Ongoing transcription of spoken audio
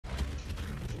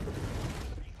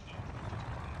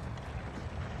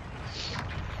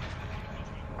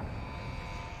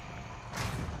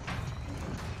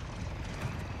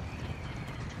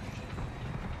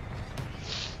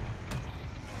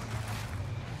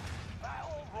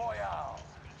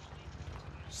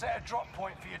Set a drop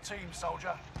point for your team,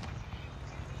 soldier.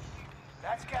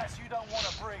 That's gas you don't want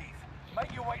to breathe.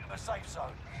 Make your way to the safe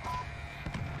zone.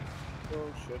 Oh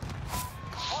shit.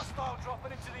 Hostile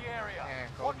dropping into the area. Man,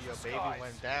 Watch Kobe, the your baby skies.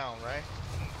 went down, right?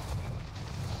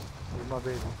 Where's my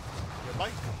baby? Your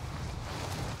bike?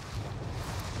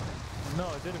 No,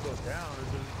 it didn't go down.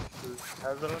 It just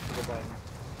has it up to the bottom.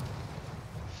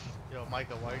 Yo,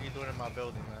 Micah, why are you doing in my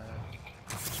building, man?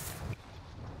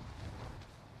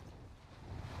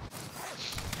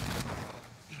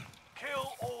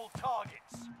 Kill all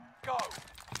targets. Go.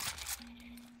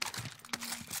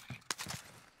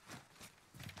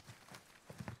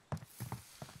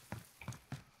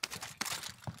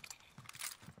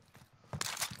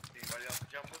 Anybody else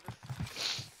jump with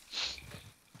us?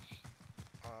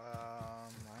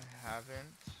 I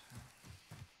haven't.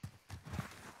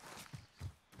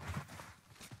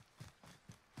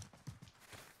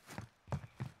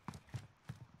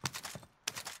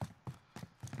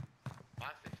 Buy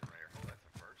station right here. Oh, that's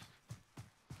a first.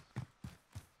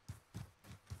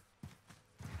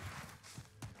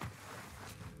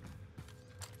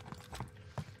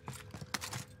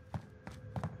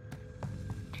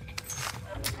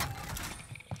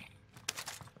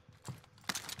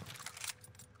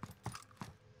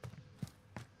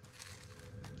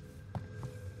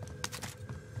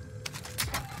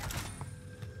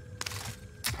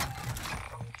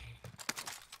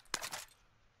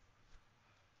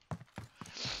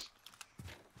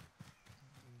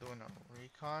 Doing a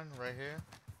recon right here,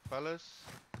 fellas.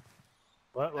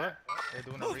 What? What? They're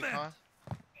doing a recon.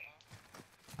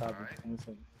 Copy. Alright.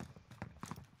 Listen.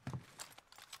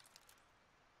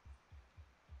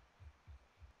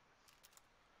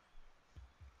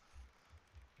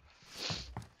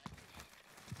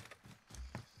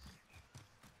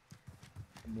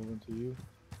 I'm moving to you.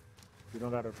 You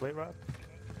don't got a plate rock?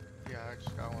 Yeah, I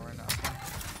just got one right now.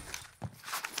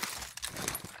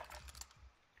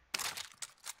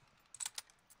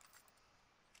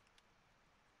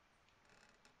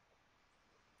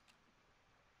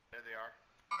 There they are.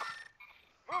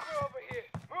 Move her over here.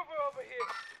 Move her over here.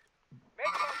 Make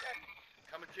contact.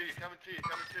 Coming to you, coming to you,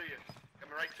 coming to you.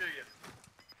 Coming right to you.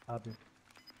 Copy.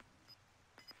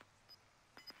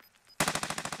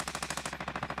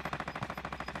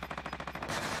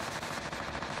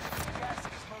 Gas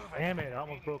is moving. Damn it, I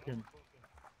almost broke him.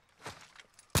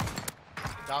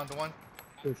 Down to one.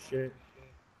 Good shit.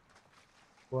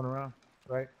 Going around,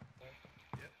 right?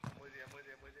 Yep, I'm with you, I'm with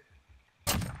you, I'm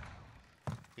with you.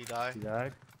 He died. He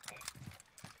died.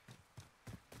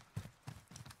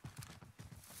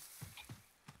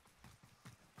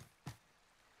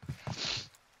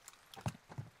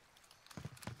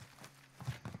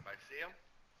 I see him.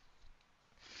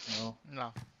 No.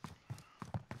 No.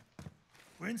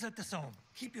 We're inside the zone.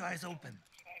 Keep your eyes open.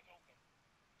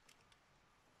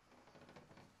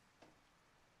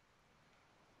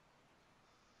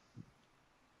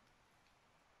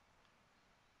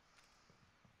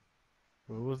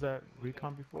 Where was that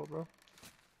recon before, bro?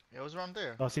 It was around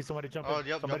there. Oh, see somebody jumping. Oh,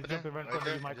 yep, somebody jumping jumping in. right in Right front of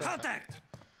you, there. Michael. Yeah. Contact!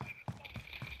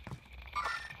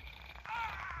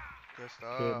 Good Good,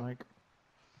 stuff. Mike.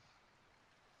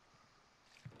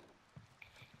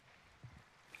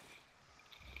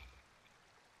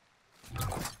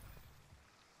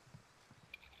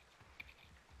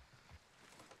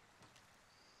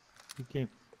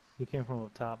 He came from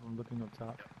up top. I'm looking up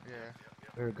top. Yeah.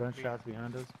 There are gunshots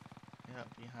behind us. Yeah,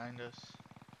 behind us.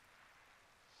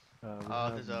 We Oh,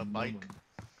 have there's a no bike. one.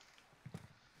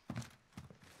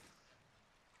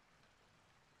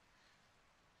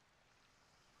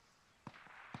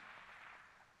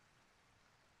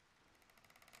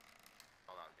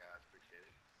 Hold on, guys, appreciate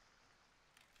it.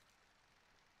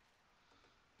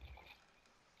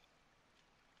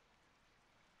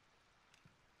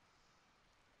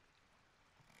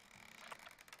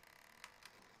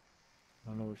 I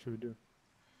don't know, what should we do?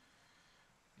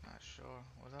 Not sure.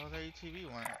 What the hell that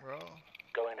ATV went, bro?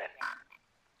 Going in.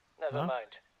 Never Huh? mind.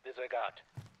 Disregard.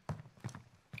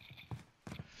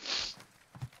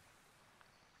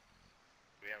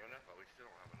 We have enough, but we still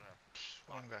don't have enough.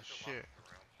 I don't got Still shit. lots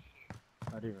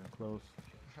around. Not even close.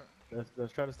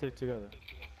 Let's try to stick together.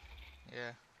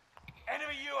 Yeah.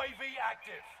 Enemy UAV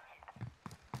active.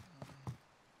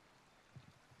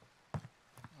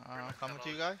 Coming to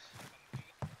you guys?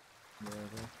 Yeah,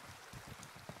 okay.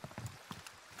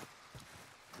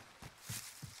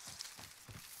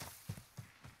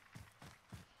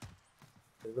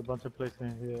 There's a bunch of places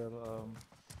in here.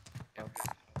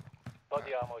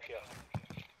 Body armor here.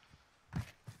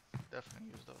 Definitely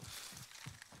use those.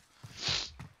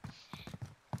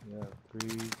 Yeah, 3,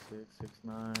 6, 6,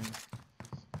 9, 5,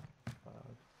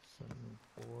 7,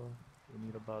 We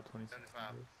need about 26.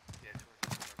 75. Yeah,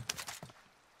 26.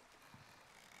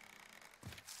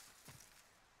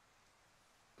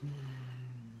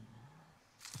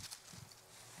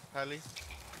 Heli?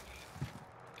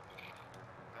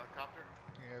 Helicopter?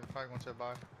 Yeah, they're probably going to the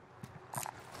bar.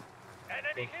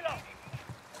 Enemy killer.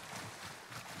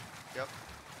 Yep.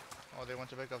 Oh, they want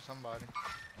to pick up somebody.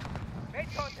 Made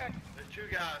contact. There's two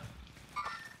guys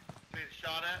being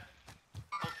shot at.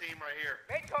 Whole team right here.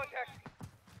 Made contact.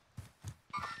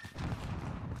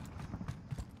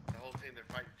 The whole team, they're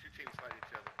fighting. Two teams fighting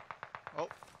each other.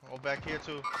 Oh, back here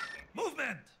too.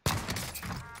 Movement!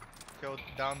 Killed,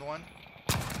 downed one.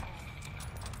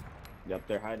 Yep,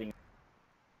 they're hiding.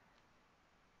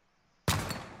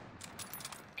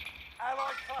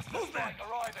 Allied cluster strike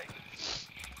arriving.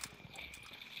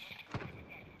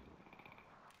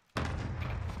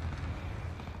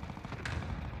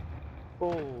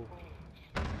 Oh.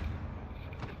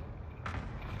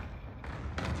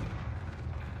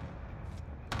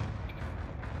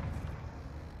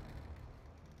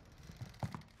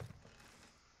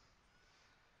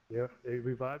 Yeah, they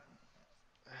revived.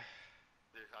 I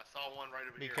saw one right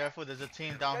over Be here. careful, there's a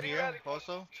team down here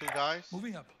also. 2 guys.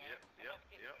 Moving up. Yep.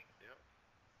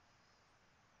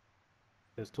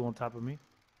 There's 2 on top of me.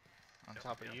 On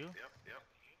top of you.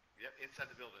 Yep, inside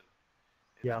the building.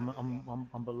 Yeah, I'm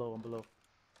below. I'm below.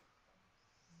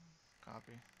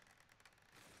 Copy.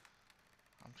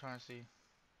 I'm trying to see.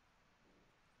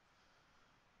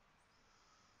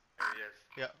 There he is.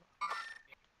 Yeah.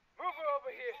 Move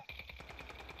over here.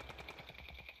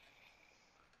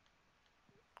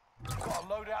 Got a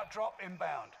loadout drop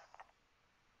inbound.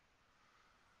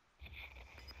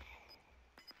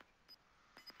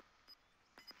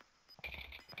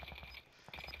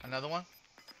 Another one.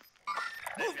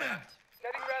 Movement!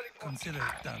 Setting rally point. Consider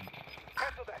it done.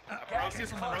 Cancel that. Gas Gas is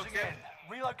is closing broken.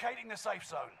 in. Relocating the safe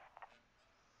zone.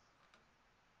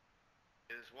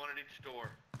 There's one at each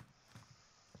door.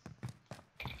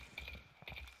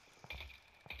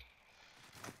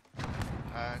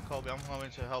 Kobe, I'm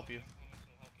coming to help you.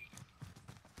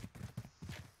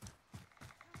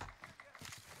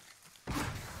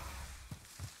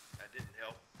 That didn't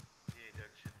help. He ain't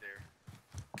done shit there.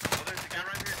 Oh, there's a guy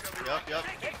right here. Coming right. Yep.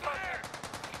 Take fire.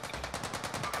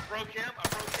 I broke him.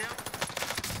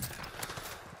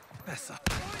 Besser.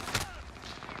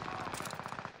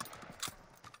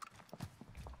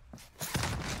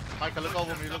 Micah, look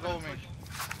over me. I'm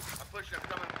pushing. I'm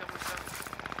coming.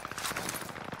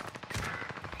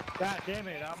 God damn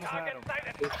it! I almost had him.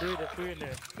 There's three in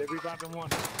there. They're reviving one.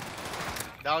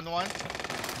 Down one.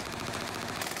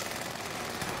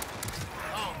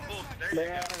 Oh, bullshit. There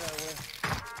you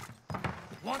go.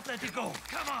 Won't let it go.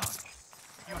 Come on!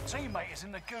 Your teammate is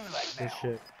in the gulag Good now.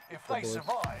 shit. If Good they boys.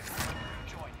 survive,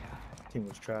 they'll join you. Team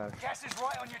was trash. Gas is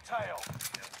right on your tail.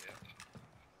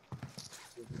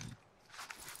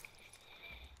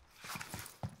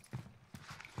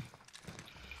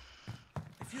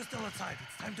 If you're still outside,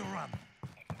 it's time to run.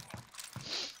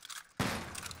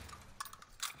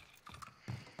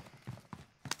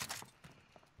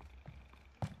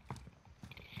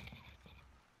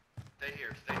 Stay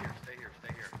here.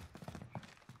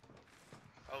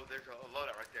 Oh, there's a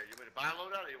loadout right there. You want me to buy a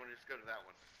loadout, or you want to just go to that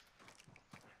one?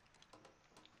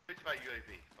 Which buy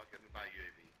UAV? Fuck it, let me buy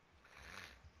UAV.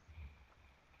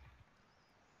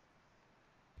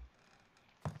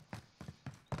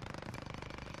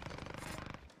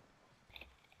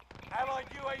 Allied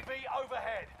UAV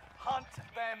overhead. Hunt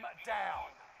them down.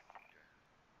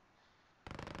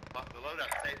 The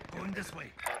loadout safe. Going this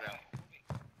way. Loadout.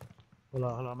 Hold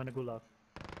on. I'm in a gulag.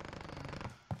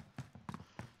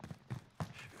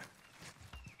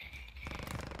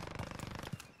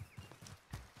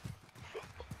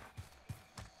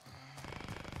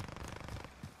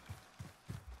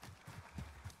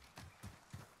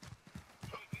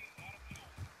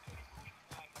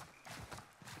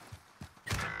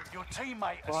 Your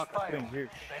teammate has Fuck, I couldn't failed. hear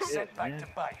They're shit, sent back man. to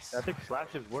base. I think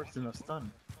flash is worse than a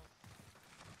stun.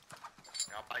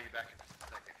 I'll buy you back in a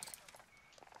second.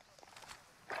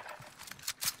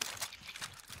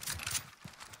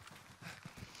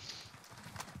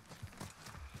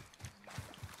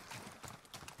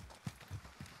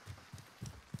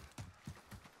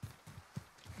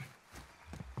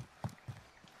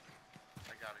 I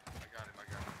got him. I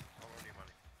don't need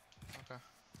money. Okay.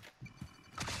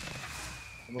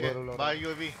 I'm gonna Yeah, load buy up.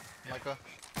 UAV, Micah. Okay.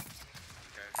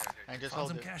 And just Found hold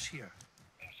some it. cash here.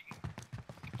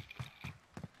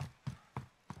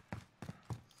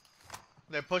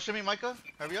 They're pushing me, Micah.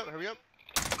 Hurry up. Allied UAV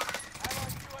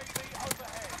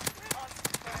overhead. Hunt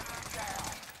them down.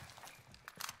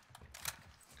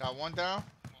 Got one down.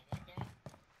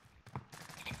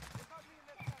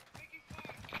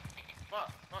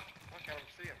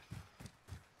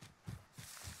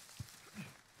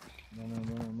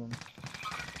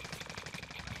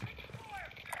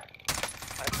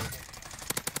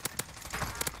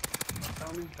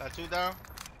 on me. Got 2 down.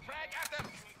 Frag at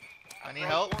them. I need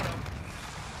help. Hold on,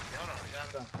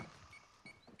 I got him.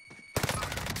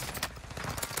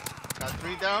 Got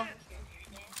 3 down.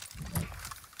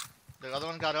 The other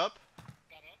one got up.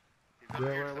 He's over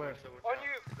Where, here where, somewhere, where? so watch On out. you.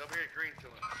 He's over here green to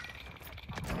him.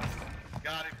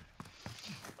 Got him.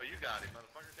 Oh, you got him,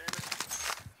 motherfucker, damn it.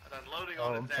 I done loading Oh,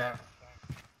 on I'm his sorry. ass.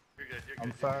 You're good, you're good.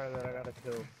 I'm sorry that I got a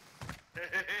kill.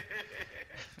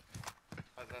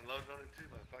 I was unloading on him too,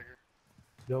 motherfucker.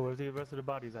 Yo, where's the rest of the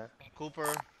bodies at?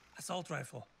 Cooper Assault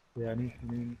rifle. Yeah, I need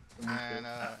and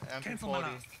Cancel my MP40.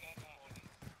 last.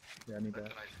 yeah, I need That's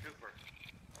that. a nice Cooper.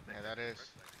 Yeah, that is. That's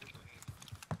a nice Cooper.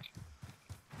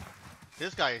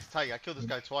 This guy is tight. I killed this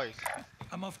guy twice.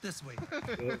 I'm off this way.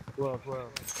 12.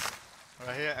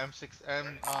 Right here,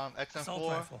 Assault XM4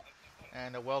 rifle.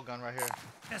 and a Welgun right here.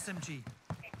 SMG.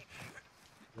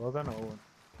 Well done, Owen.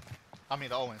 I mean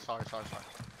the Owen. Sorry.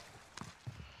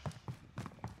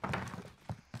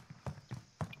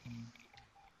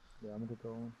 Yeah, I'm gonna go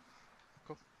Owen.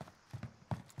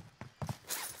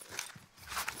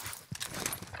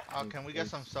 Can we get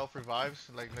some self revives?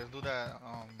 Like, let's do that.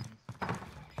 Got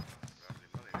any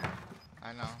money there.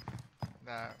 I know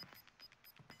that.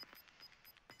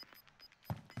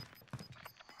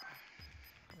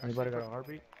 Anybody got a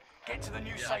heartbeat? Get to the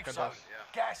new Yeah, safe good zone. enough. Yeah.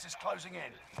 Gas is closing in.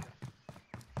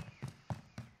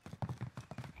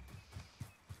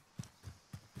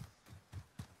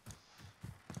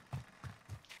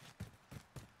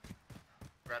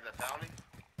 Grab that bounty.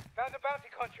 Found a bounty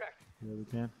contract. Yeah, we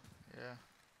can. Yeah,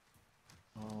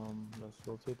 Let's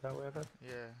rotate that way, I guess.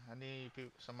 yeah. I need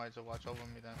somebody to watch over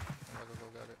me then. I'm gonna go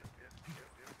get it.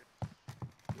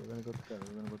 We're gonna go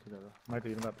together. Michael,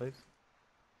 you don't got place?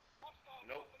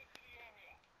 Nope.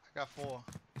 I got 4.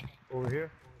 Over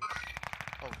here.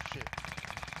 Oh shit.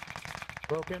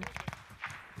 Broken.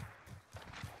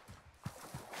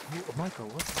 Oh, Michael,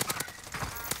 what?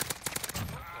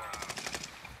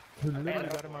 You literally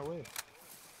got in my way.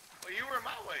 Well, you were in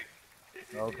my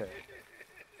way. Okay.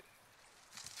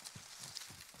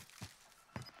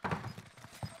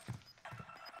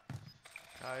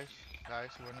 Guys,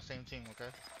 we're on the same team,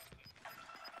 okay?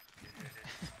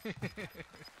 You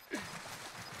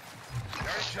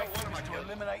already shot one of my To kills.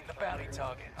 eliminate the bounty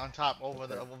target. On top, over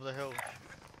the hill.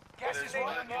 Gas There's is one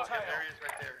right on on your your tail. tail. There he is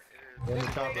right there. On the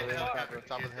top, Get the helicopter.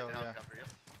 top of the Get hill, yeah. helicopter, yep.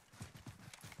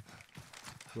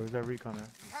 Where's that recon at?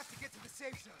 We have to get to the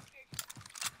safe zone.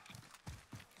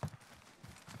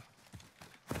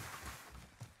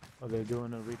 Oh, they're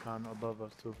doing a recon above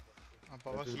us too.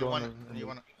 Above us, Just you going want in-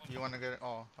 you want to get it?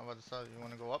 Oh, I'm about to say, you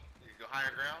want to go up? You go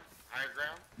higher ground? Higher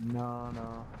ground?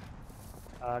 No.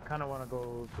 I kind of want to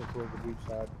go towards the beach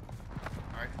side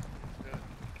Alright. Good.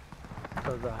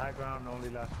 because the high ground only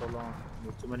lasts so long.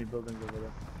 There's too many buildings over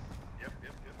there. Yep.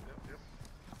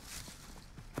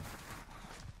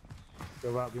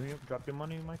 Yo, Rob, drop your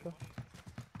money, Michael.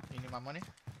 You need my money?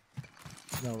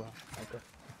 No, Rob. Okay. Okay.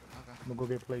 I'm gonna go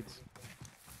get plates.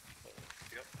 Yep.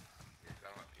 Yes, I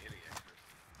don't have any extras.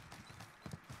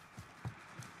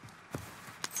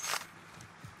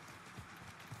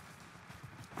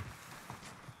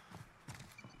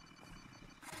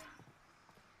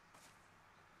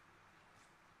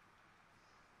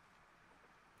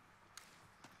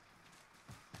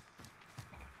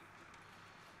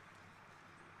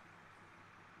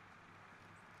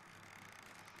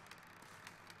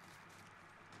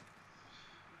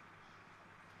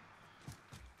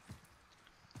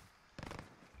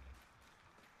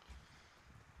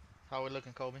 How we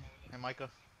looking, Kobe and Micah?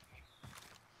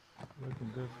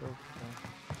 Looking good so far.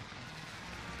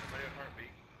 Somebody on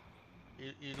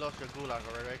heartbeat. You lost your gulag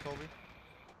already, right, Kobe?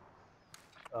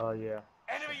 Oh yeah.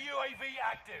 Enemy UAV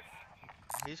active.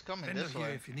 He's coming Vendor this here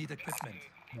way. if you need equipment.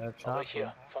 Yeah, Over chopper.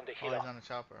 here, from the Oh, helo. he's on the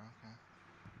chopper. Okay.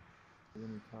 We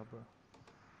need chopper.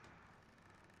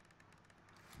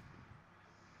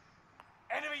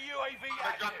 Enemy UAV Somebody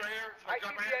drop active. right here. I Somebody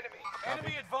drop see right the here. enemy.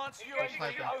 Enemy advanced UAV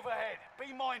Sniper. overhead.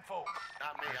 Be mindful.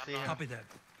 Not me. I see I'm him. not. Copy that.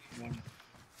 Running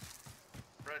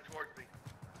towards me.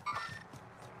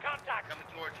 Contact. Coming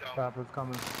towards y'all. Chopper's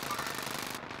coming.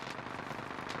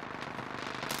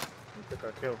 We took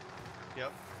our kill.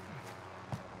 Yep.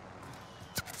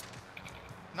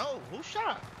 No, who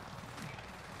shot?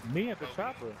 Me at the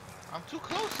chopper. I'm too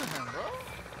close to him, bro.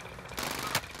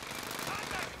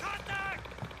 Contact.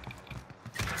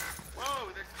 Whoa,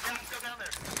 there's the guy's still down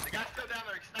there. The guy's still down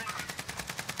there. He's sniping.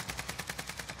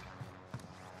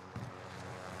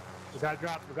 The guy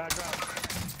dropped.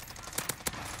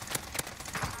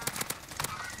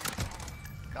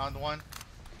 Down one.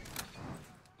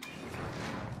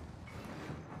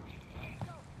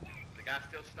 The guy's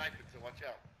still sniping, so watch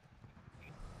out.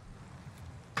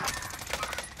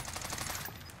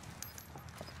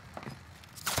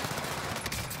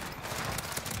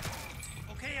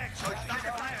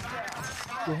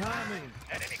 Behind me.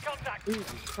 Enemy contact.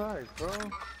 Jesus Christ, bro.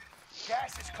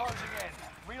 Gas is closing in.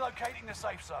 Relocating the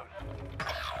safe zone.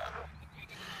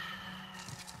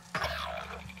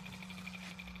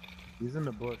 He's in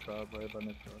the bush, right by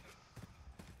next door.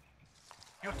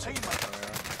 Your teammates.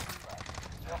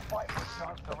 They'll fight for a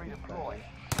chance to redeploy.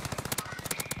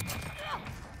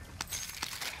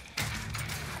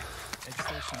 Aid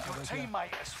station Your over here.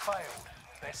 teammate has failed.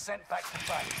 They're sent back to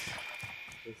base.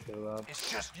 It's so loud. It's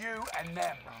just you and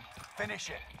them. Finish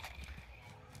it.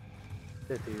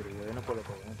 Este tigre, güey, no puedo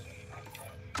comer.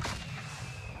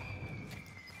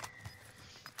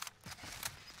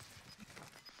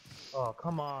 Oh,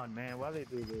 come on, man. Why they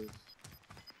do this?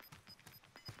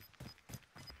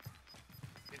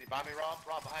 Did he buy me, Rob?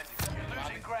 Rob, behind you. You're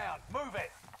losing ground. Move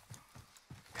it.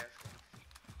 Yes.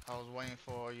 I was waiting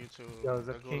for you to. Yo, there's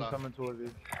a the king gulag. coming towards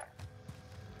you.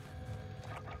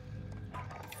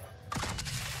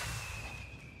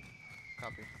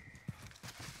 Copy.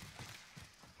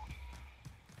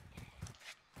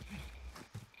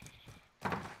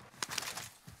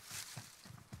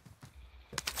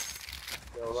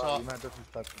 Yo, So- Rob, you're not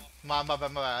disrespecting. My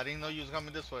bad. I didn't know you was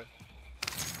coming this way.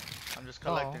 I'm just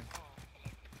collecting.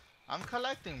 I'm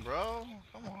collecting, bro.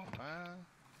 Come on, man.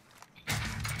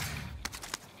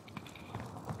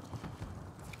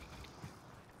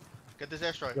 Get this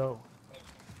airstrike. Yo.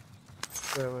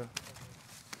 Wait.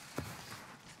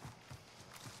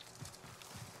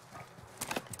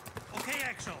 Okay,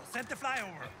 Actual. Send the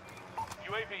flyover.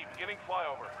 UAV beginning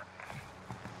flyover.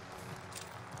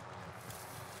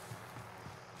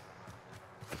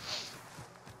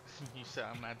 You said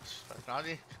I'm at.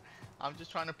 I'm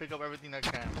just trying to pick up everything I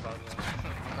can, brother.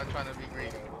 I'm not trying to be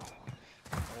greedy.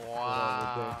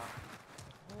 Wow.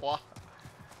 What?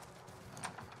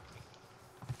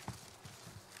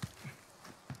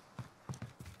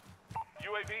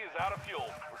 UAV is out of fuel.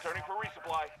 Returning for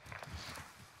resupply.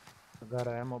 I got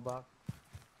an ammo box.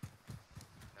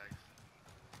 Nice.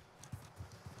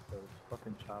 Yo, it's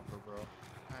fucking chopper, bro.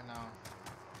 I know.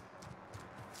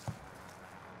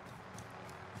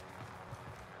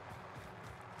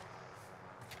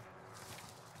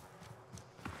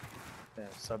 Yeah,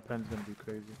 sub pen's gonna be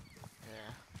crazy.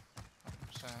 Yeah.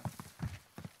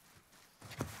 100%.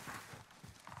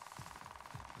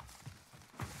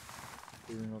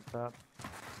 Shooting up top.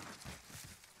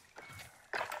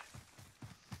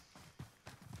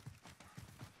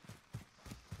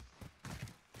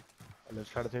 Let's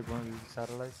try to take one of these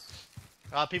satellites.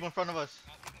 People in front of us.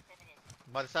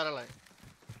 By the satellite.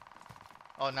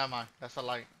 Oh, never mind. That's a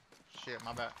light. Shit,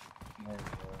 my bad. Man,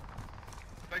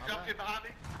 They jumped in behind me.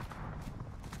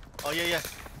 Oh, yeah.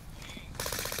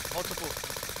 Multiple.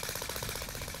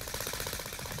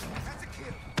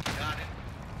 Got it.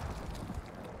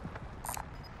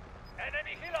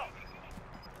 Enemy helo.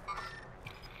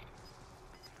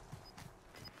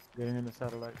 getting in the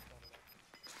satellite.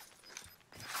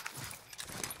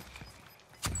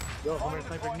 Yo, somebody's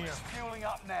sniping near. Fueling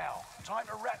up now. Time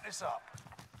to wrap this up.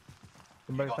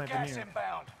 Somebody's Got sniping gas near.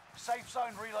 inbound. Safe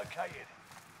zone relocated.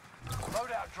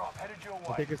 Loadout drop headed your I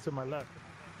way. think it's to my left.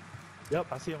 Yep,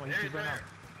 I see him when he There keeps he's running right out.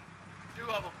 here.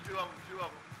 Two of them.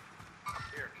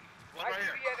 Here. One I right see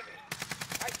here. the enemy.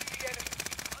 I see the enemy.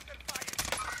 Under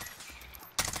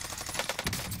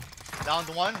fire. Down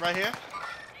to one, right here.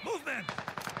 Movement!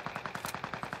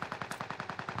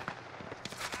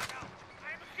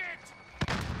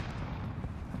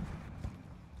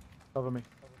 Cover me.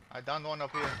 I downed one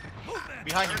up here. Movement!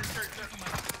 Behind you.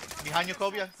 30. Behind you,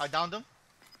 Cobia. I downed him.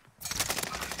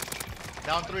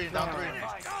 Down three, down three.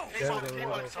 Nice. There Team we one, go, team there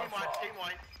one, we team one, team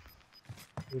one.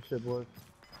 Good shit, boys.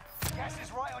 Gas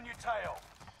is right on your tail.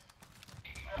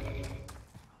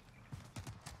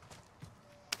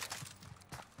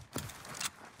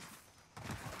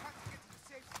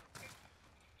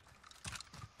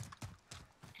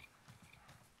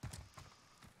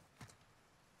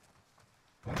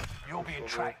 You're being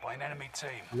tracked by an enemy team.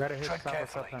 You gotta hit Tread stop us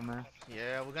carefully. up time, man.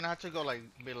 Yeah, we're gonna have to go like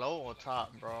below or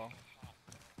top, bro.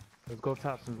 Let's go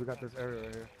top since we got this area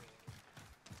right here.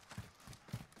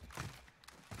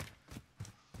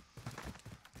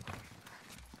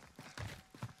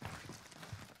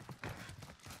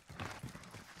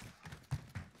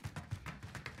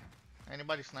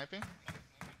 Anybody sniping?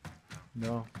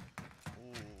 No.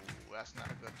 Ooh, that's not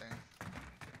a good thing.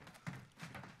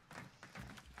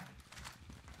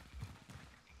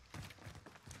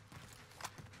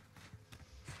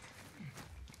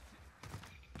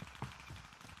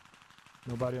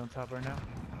 Nobody on top right now.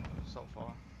 So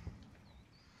far.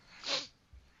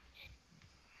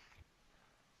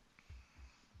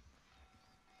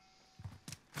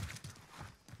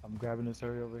 I'm grabbing this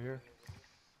area over here.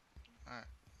 Alright.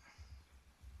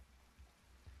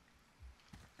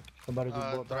 Somebody just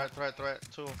bought back. Threat.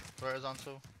 Two. Threat is on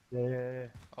two. Yeah.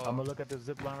 Oh. I'm gonna look at this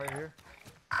zip line right here.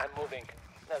 I'm moving.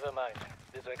 Never mind.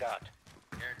 Disregard.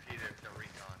 Guarantee there's no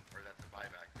recon, or that's a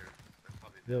buyback. That's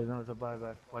probably Yeah, no, it's a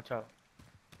buyback. Watch out.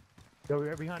 Yo,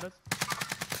 we're behind us.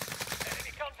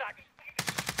 Enemy contact.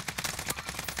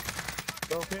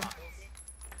 Go, Kim.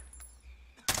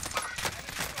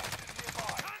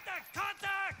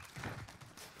 Contact!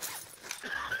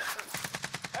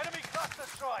 Enemy cluster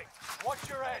strike. Watch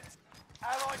your heads.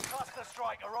 Allied cluster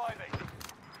strike arriving.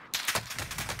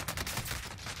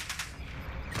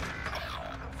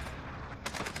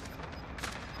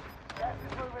 Gas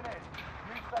is moving in.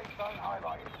 New safe zone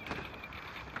highlighted.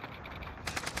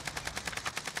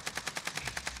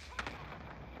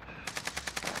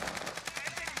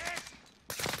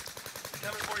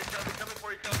 Coming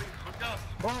for you, Cubby. Look up.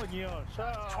 Oh, yeah,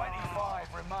 shut 25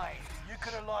 remain. You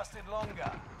could have lasted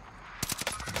longer.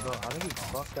 Bro, how did we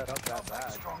fuck that up that Combat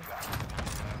bad? stronger.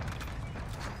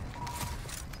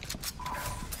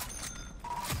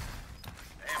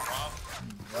 Damn, Rob.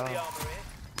 The Wow. armor here.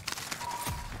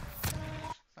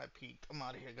 I peeked. I'm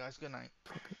out of here, guys. Good night.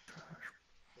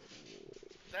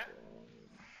 That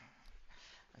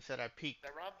I said I peeked.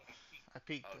 Rob? I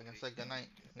peeked. Oh, Like I peeked. said, good night,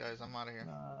 guys. I'm out of here.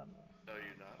 No,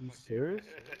 you're not. You serious?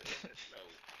 No.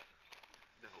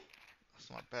 That's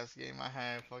my best game I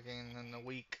had fucking in a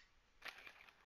week.